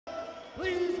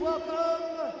please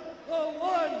welcome the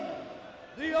one,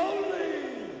 the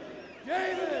only,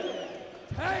 David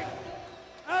Tank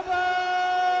Abbott!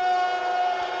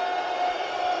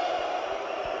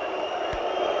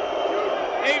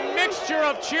 A mixture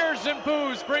of cheers and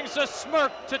boos brings a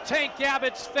smirk to Tank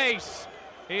Abbott's face.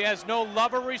 He has no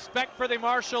love or respect for the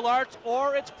martial arts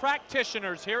or its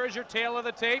practitioners. Here is your tale of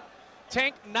the tape.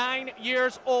 Tank 9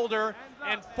 years older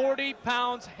and 40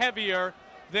 pounds heavier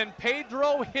than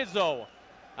Pedro Rizzo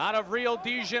out of Rio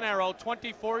de Janeiro,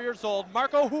 24 years old.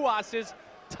 Marco Ruas's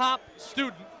top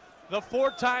student, the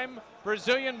 4-time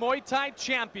Brazilian Muay Thai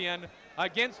champion,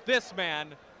 against this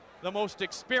man, the most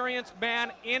experienced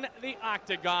man in the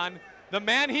octagon, the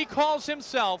man he calls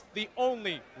himself the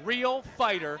only real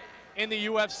fighter in the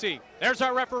UFC. There's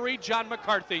our referee, John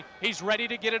McCarthy. He's ready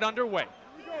to get it underway.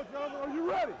 Here we go, gentlemen. Are you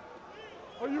ready?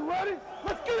 Are you ready?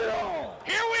 Let's get it on!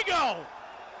 Here we go!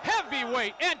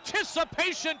 Heavyweight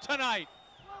anticipation tonight.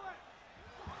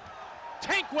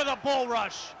 Tank with a bull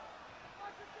rush.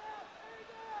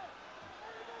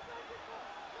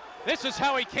 This is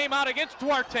how he came out against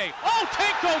Duarte. Oh,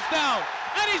 Tank goes down,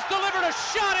 and he's delivered a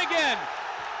shot again.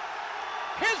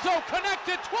 Rizzo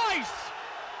connected twice.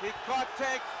 He caught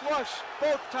Tank flush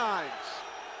both times.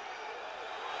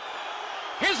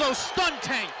 Rizzo stunned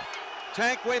Tank.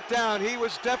 Tank went down. He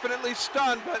was definitely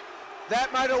stunned, but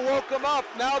that might have woke him up.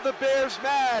 Now the Bear's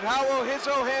mad. How will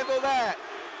Rizzo handle that?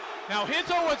 Now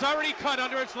Rizzo was already cut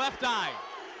under his left eye.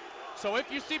 So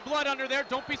if you see blood under there,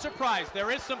 don't be surprised.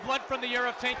 There is some blood from the ear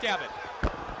of Tank Abbott.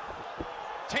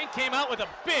 Tank came out with a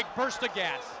big burst of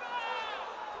gas.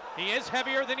 He is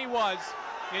heavier than he was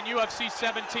in UFC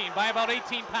 17 by about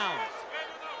 18 pounds.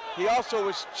 He also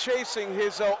was chasing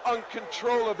Rizzo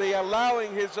uncontrollably,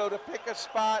 allowing Rizzo to pick a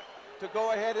spot to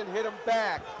go ahead and hit him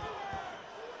back.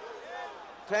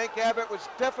 Tank Abbott was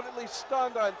definitely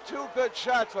stunned on 2 good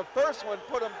shots. The first one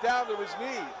put him down to his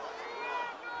knees.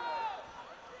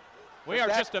 We are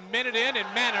just a minute in,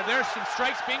 and man, are there some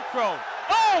strikes being thrown.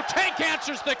 Oh, Tank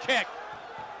answers the kick.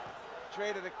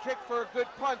 Traded a kick for a good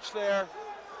punch there.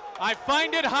 I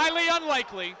find it highly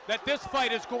unlikely that this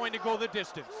fight is going to go the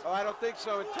distance. Oh, I don't think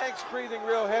so. And Tank's breathing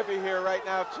real heavy here right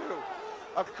now, too.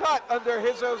 A cut under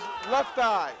Rizzo's left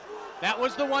eye. That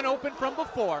was the one open from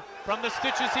before, from the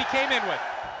stitches he came in with,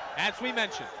 as we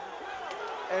mentioned.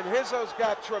 And Rizzo's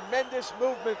got tremendous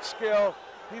movement skill.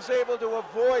 He's able to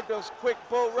avoid those quick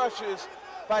bull rushes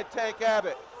by Tank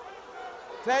Abbott.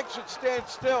 Tank should stand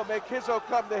still, make Rizzo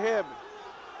come to him.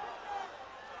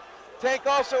 Tank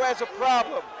also has a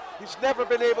problem. He's never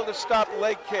been able to stop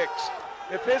leg kicks.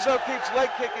 If Rizzo keeps leg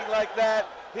kicking like that,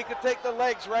 he could take the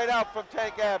legs right out from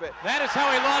Tank Abbott. That is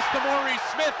how he lost to Maurice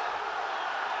Smith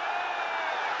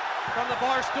from the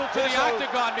bar stool to the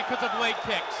octagon because of leg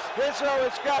kicks. Rizzo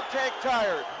has got Tank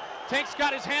tired. Tank's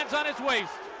got his hands on his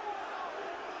waist.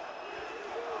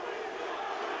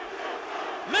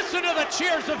 Listen to the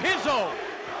cheers of Rizzo.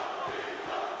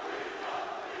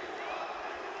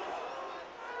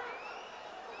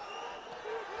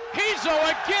 Rizzo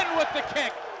again with the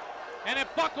kick, and it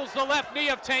buckles the left knee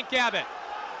of Tank Abbott.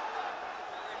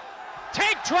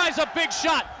 Tank tries a big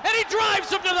shot, and he drives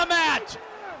him to the mat.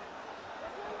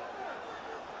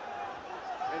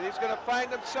 And he's going to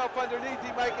find himself underneath.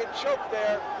 He might get choked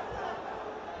there.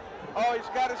 Oh, he's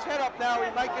got his head up now.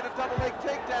 He might get a double leg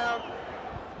takedown.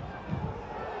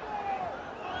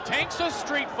 Tank's a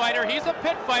street fighter. He's a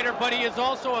pit fighter, but he is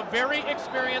also a very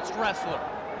experienced wrestler.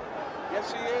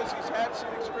 Yes, he is. He's had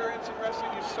some experience in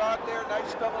wrestling. You saw it there.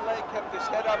 Nice double leg. Kept his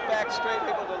head up back straight.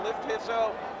 Able to lift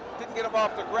Rizzo. Didn't get him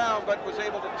off the ground, but was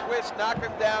able to twist, knock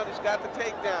him down. He's got the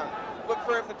takedown. Look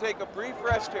for him to take a brief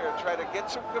rest here. Try to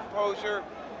get some composure.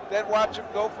 Then watch him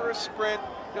go for a sprint.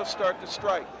 He'll start to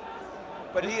strike.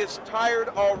 But he is tired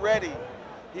already.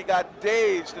 He got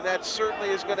dazed, and that certainly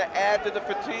is going to add to the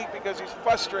fatigue because he's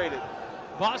frustrated.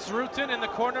 Boss Rutan in the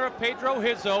corner of Pedro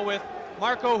Rizzo with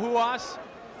Marco Ruas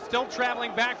still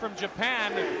traveling back from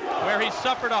Japan, where he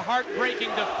suffered a heartbreaking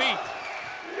defeat.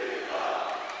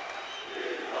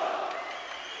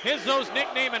 Rizzo's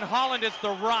nickname in Holland is The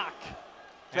Rock.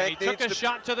 And he took a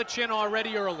shot to the chin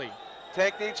already early.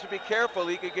 Tank needs to be careful.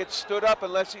 He could get stood up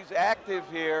unless he's active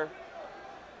here.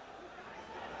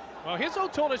 Well, Rizzo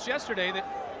told us yesterday that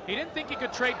he didn't think he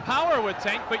could trade power with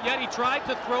Tank, but yet he tried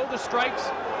to throw the strikes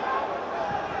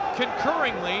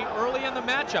concurringly early in the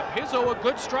matchup. Rizzo, a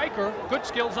good striker, good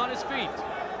skills on his feet.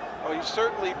 Well, he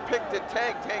certainly picked at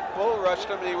Tank. Tank bull rushed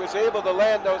him, and he was able to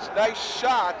land those nice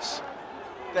shots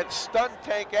that stunned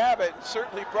Tank Abbott and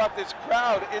certainly brought this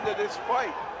crowd into this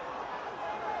fight.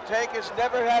 Tank has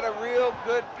never had a real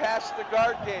good pass the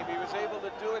guard game. He was able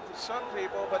to do it to some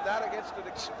people, but not against an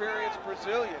experienced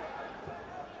Brazilian.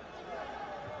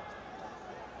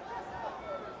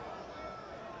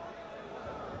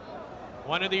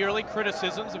 One of the early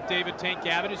criticisms of David Tank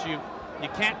Abbott is you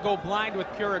can't go blind with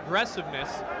pure aggressiveness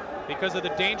because of the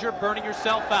danger of burning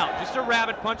yourself out. Just a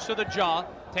rabbit punch to the jaw.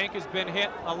 Tank has been hit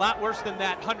a lot worse than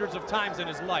that hundreds of times in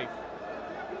his life.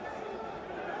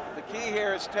 The key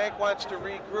here is Tank wants to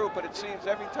regroup, but it seems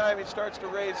every time he starts to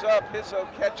raise up, Rizzo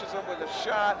catches him with a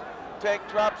shot. Tank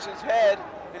drops his head,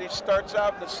 and he starts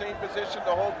out in the same position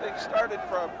the whole thing started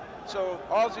from. So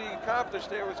all he accomplished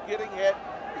there was getting hit.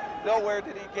 Nowhere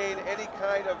did he gain any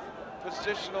kind of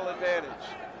positional advantage.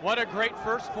 What a great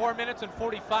first 4 minutes and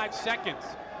 45 seconds.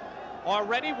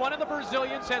 Already one of the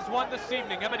Brazilians has won this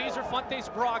evening. Ebenezer Fontes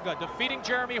Braga defeating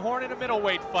Jeremy Horn in a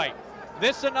middleweight fight.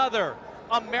 This another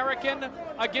American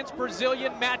against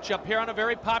Brazilian matchup here on a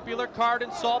very popular card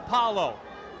in Sao Paulo,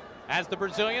 as the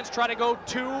Brazilians try to go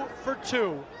 2 for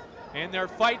 2 in their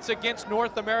fights against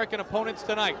North American opponents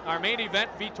tonight. Our main event,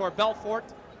 Vitor Belfort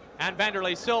and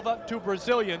Vanderlei Silva, 2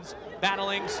 Brazilians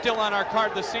battling still on our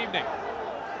card this evening.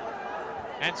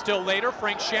 And still later,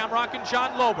 Frank Shamrock and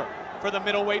John Lober for the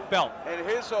middleweight belt. And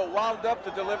Rizzo wound up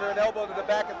to deliver an elbow to the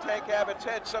back of Tank Abbott's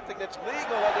head, something that's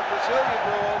legal under Brazilian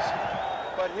rules.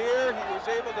 But here he was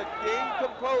able to gain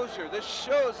composure. This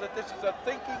shows that this is a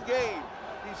thinking game.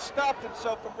 He stopped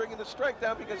himself from bringing the strike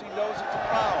down because he knows it's a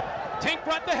foul. Tank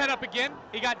brought the head up again.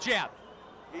 He got jabbed.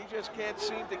 He just can't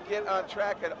seem to get on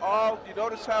track at all. You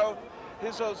notice how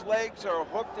Rizzo's legs are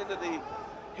hooked into the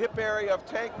hip area of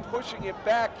Tank, pushing him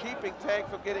back, keeping Tank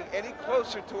from getting any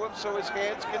closer to him so his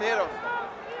hands can hit him.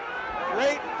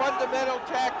 Great fundamental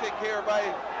tactic here by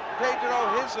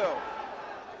Pedro Rizzo.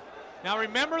 Now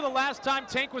remember the last time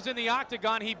Tank was in the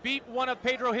octagon, he beat one of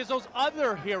Pedro Rizzo's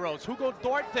other heroes, Hugo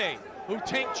Duarte, who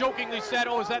Tank jokingly said,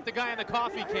 oh, is that the guy in the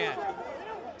coffee can?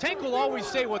 Tank will always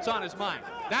say what's on his mind.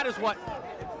 That is what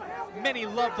many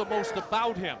love the most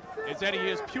about him, is that he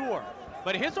is pure.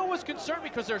 But Rizzo was concerned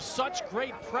because there's such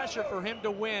great pressure for him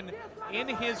to win in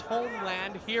his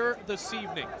homeland here this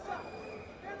evening.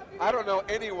 I don't know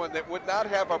anyone that would not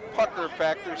have a pucker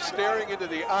factor staring into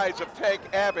the eyes of Tank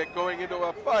Abbott going into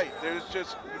a fight. There's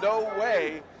just no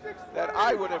way that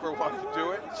I would ever want to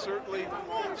do it. Certainly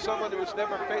someone who has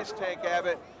never faced Tank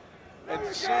Abbott and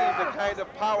seen the kind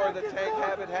of power that Tank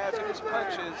Abbott has in his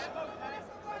punches,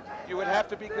 you would have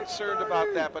to be concerned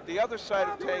about that. But the other side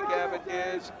of Tank Abbott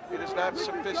is it is not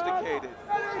sophisticated.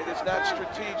 It is not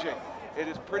strategic. It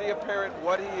is pretty apparent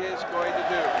what he is going to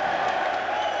do.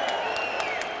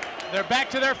 They're back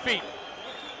to their feet.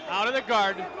 Out of the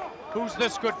guard. Who's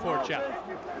this good for, Jeff?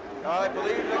 I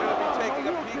believe they're going to be taking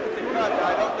a peek at the cut.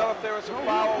 I don't know if there was a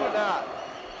foul or not.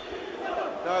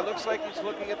 No, it looks like he's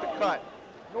looking at the cut.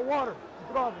 No water.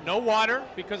 No water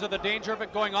because of the danger of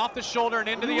it going off the shoulder and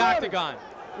into the octagon.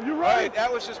 Are you ready? Right,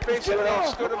 that was just basically he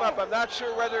stood him up. I'm not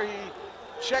sure whether he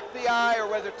checked the eye or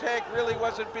whether Tank really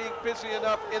wasn't being busy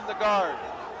enough in the guard.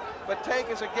 But Tank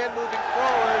is again moving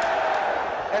forward,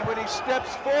 and when he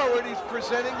steps forward, he's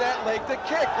presenting that leg to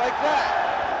kick like that.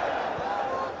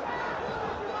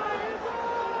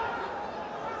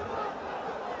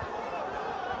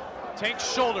 Tank's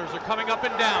shoulders are coming up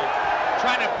and down,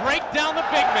 trying to break down the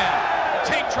big man.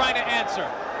 Tank trying to answer.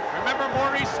 Remember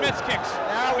Maurice Smith's kicks,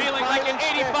 feeling like an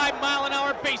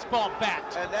 85-mile-an-hour baseball bat.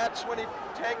 And that's when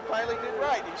Tank finally did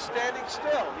right. He's standing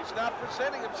still. He's not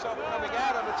presenting himself coming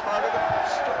at him. It's harder to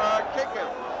kick him.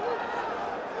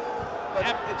 But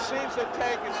it seems that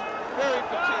Tank is very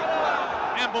fatigued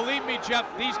now. And believe me, Jeff,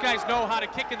 these guys know how to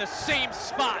kick in the same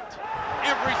spot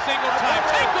every single time.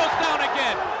 Tank goes down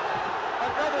again.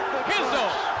 Rizzo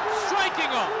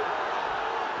striking him.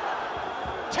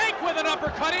 Tank with an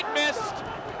uppercut, it missed.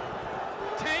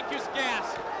 Tank is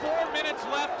gassed. 4 minutes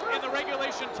left in the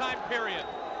regulation time period.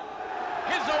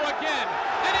 Rizzo again,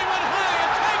 and he went high,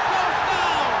 and Tank goes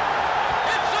down.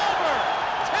 It's over.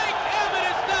 Tank Abbott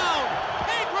is down.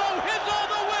 Pedro Rizzo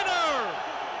the winner.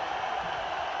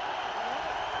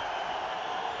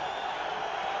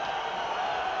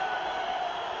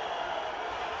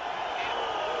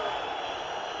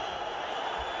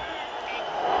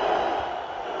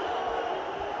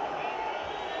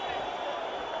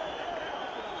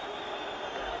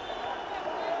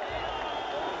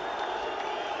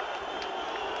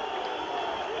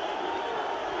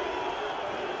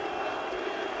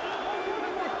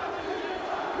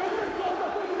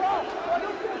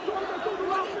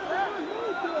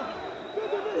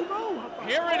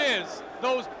 Here it is,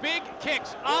 those big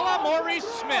kicks a la Maurice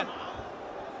Smith,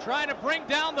 trying to bring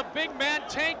down the big man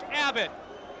Tank Abbott.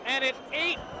 And at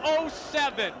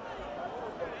 8:07,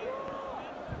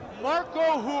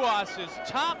 Marco Huas's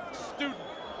top student,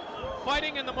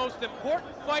 fighting in the most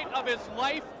important fight of his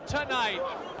life tonight,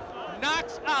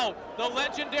 knocks out the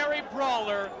legendary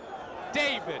brawler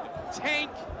David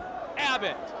Tank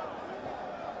Abbott.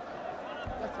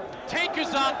 Tank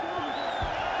is up.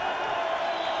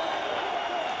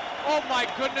 Oh my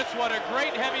goodness, what a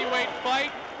great heavyweight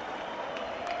fight.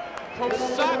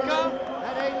 Kosaka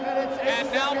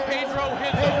and now Pedro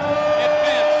Rizzo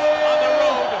advance on the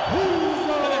road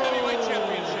to the heavyweight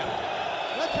championship.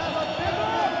 Let's have a big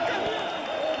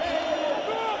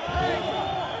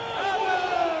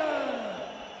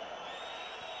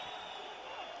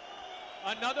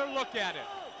Another look at it.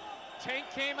 Tank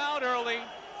came out early.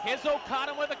 Rizzo caught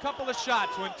him with a couple of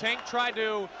shots when Tank tried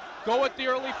to go with the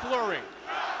early flurry.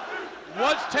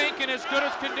 Was Tank in as good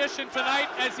as condition tonight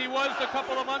as he was a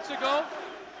couple of months ago?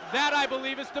 That, I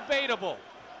believe, is debatable.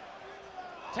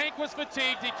 Tank was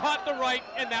fatigued, he caught the right,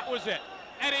 and that was it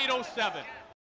at 8:07.